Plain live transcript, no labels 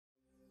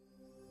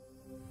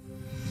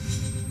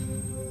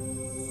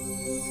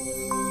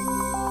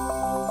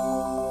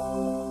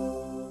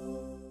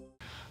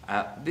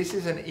This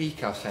is an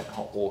EcoCent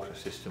hot water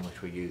system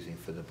which we're using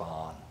for the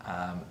barn.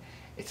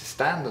 It's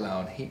a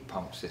standalone heat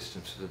pump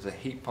system, so there's a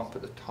heat pump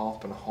at the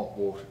top and a hot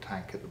water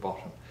tank at the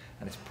bottom,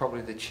 and it's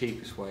probably the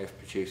cheapest way of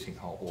producing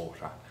hot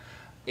water.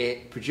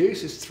 It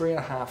produces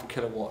 3.5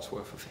 kilowatts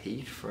worth of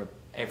heat for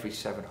every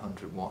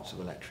 700 watts of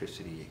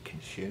electricity it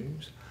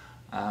consumes,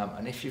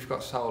 and if you've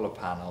got solar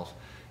panels,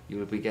 you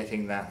will be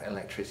getting that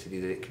electricity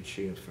that it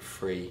consumes for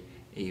free,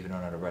 even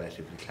on a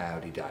relatively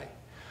cloudy day.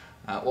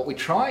 What we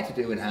try to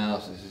do in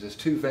houses is there's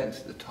two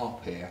vents at the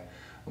top here,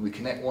 and we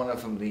connect one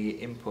of them, the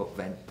input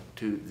vent,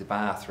 to the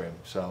bathroom.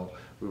 So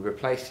we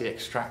replace the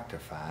extractor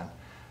fan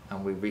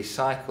and we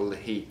recycle the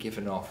heat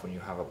given off when you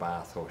have a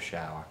bath or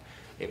shower.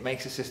 It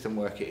makes the system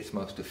work at its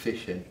most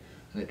efficient,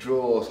 and it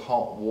draws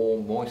hot,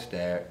 warm, moist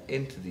air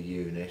into the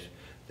unit.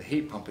 The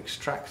heat pump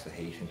extracts the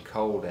heat and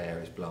cold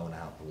air is blown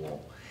out the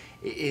wall.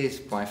 It is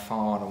by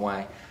far and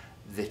away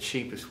the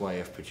cheapest way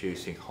of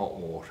producing hot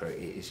water.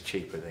 It is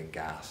cheaper than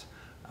gas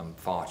and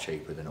far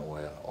cheaper than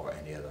oil or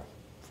any other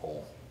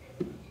form.